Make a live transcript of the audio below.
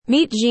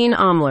Meet Jean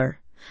Omler.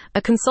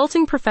 A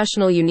consulting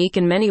professional unique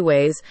in many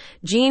ways,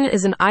 Jean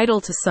is an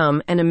idol to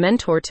some and a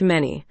mentor to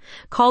many.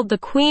 Called the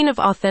Queen of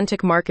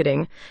Authentic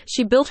Marketing,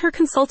 she built her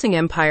consulting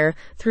empire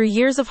through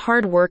years of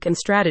hard work and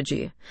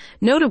strategy.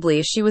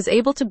 Notably, she was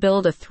able to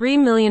build a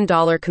 $3 million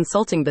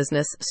consulting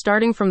business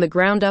starting from the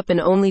ground up in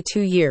only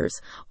 2 years,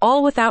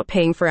 all without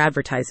paying for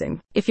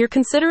advertising. If you're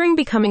considering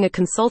becoming a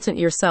consultant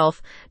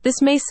yourself,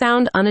 this may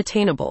sound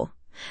unattainable.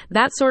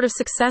 That sort of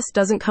success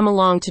doesn't come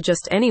along to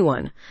just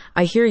anyone,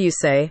 I hear you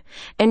say.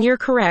 And you're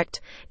correct.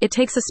 It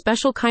takes a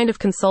special kind of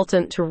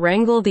consultant to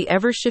wrangle the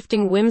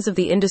ever-shifting whims of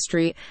the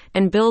industry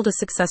and build a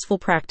successful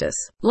practice.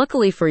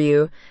 Luckily for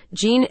you,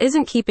 Jean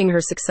isn't keeping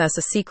her success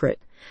a secret.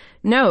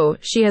 No,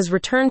 she has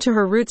returned to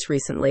her roots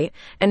recently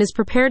and is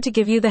prepared to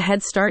give you the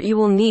head start you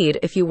will need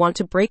if you want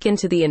to break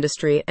into the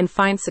industry and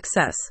find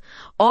success,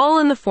 all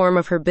in the form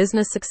of her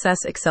Business Success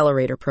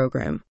Accelerator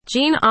program.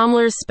 Jean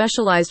Omler's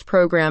specialized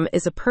program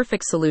is a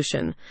perfect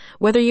solution,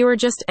 whether you are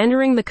just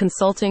entering the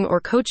consulting or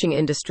coaching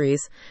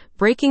industries,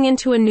 breaking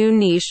into a new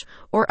niche,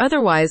 or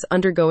otherwise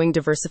undergoing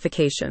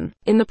diversification.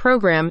 In the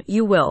program,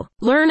 you will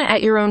learn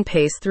at your own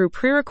pace through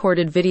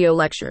pre-recorded video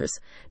lectures,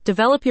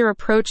 develop your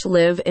approach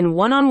live in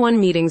one-on-one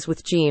meetings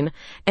with Jean,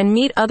 and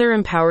meet other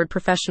empowered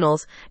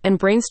professionals and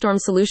brainstorm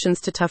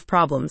solutions to tough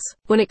problems.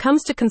 When it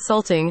comes to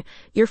consulting,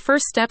 your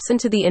first steps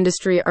into the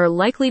industry are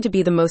likely to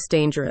be the most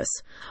dangerous.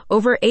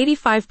 Over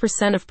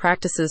 85% of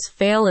practices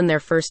fail in their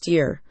first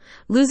year,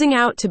 losing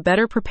out to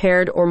better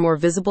prepared or more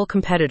visible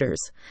competitors,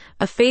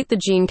 a fate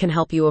that Jean can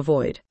help you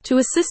avoid. To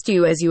assist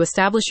you as you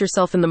establish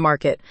yourself in the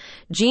market,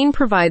 Jean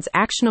provides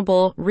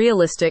actionable,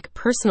 realistic,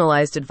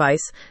 personalized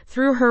advice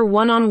through her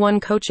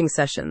one-on-one coaching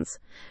sessions.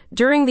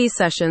 During these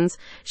sessions,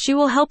 she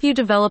will help you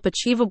develop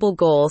achievable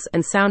goals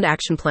and sound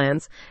action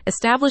plans,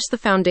 establish the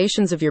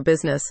foundations of your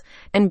business,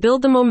 and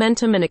build the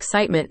momentum and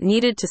excitement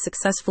needed to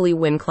successfully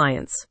win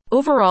clients.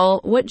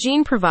 Overall, what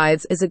Jean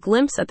provides is a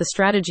glimpse at the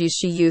strategies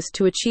she used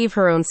to achieve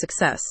her own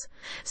success.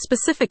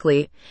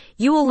 Specifically,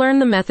 you will learn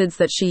the methods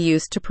that she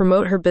used to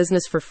promote her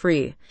business for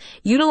free,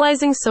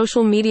 utilizing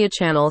social media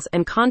channels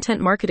and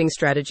content marketing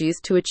strategies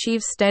to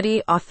achieve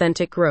steady,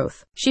 authentic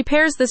growth. She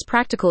pairs this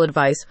practical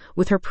advice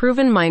with her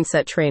proven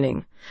mindset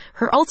training.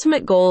 Her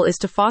ultimate goal is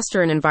to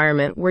foster an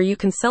environment where you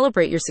can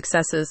celebrate your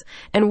successes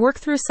and work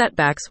through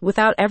setbacks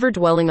without ever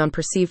dwelling on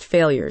perceived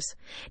failures.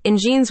 In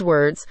Jean's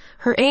words,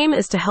 her aim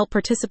is to help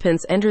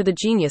participants enter the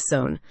genius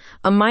zone,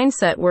 a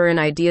mindset wherein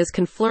ideas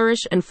can flourish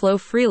and flow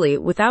freely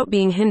without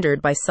being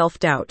hindered by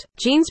self-doubt.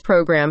 Jean's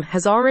program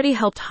has already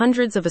helped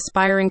hundreds of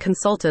aspiring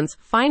consultants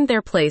find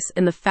their place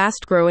in the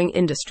fast-growing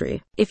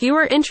industry. If you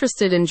are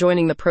interested in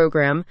joining the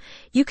program,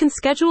 you can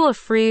schedule a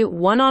free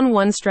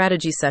one-on-one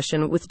strategy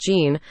session with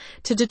Jean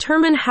to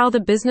determine how the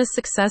Business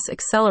Success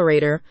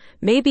Accelerator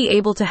may be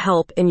able to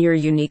help in your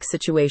unique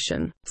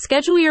situation.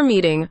 Schedule your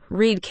meeting,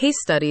 read case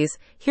studies,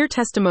 hear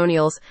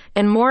testimonials,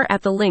 and more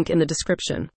at the link in the description.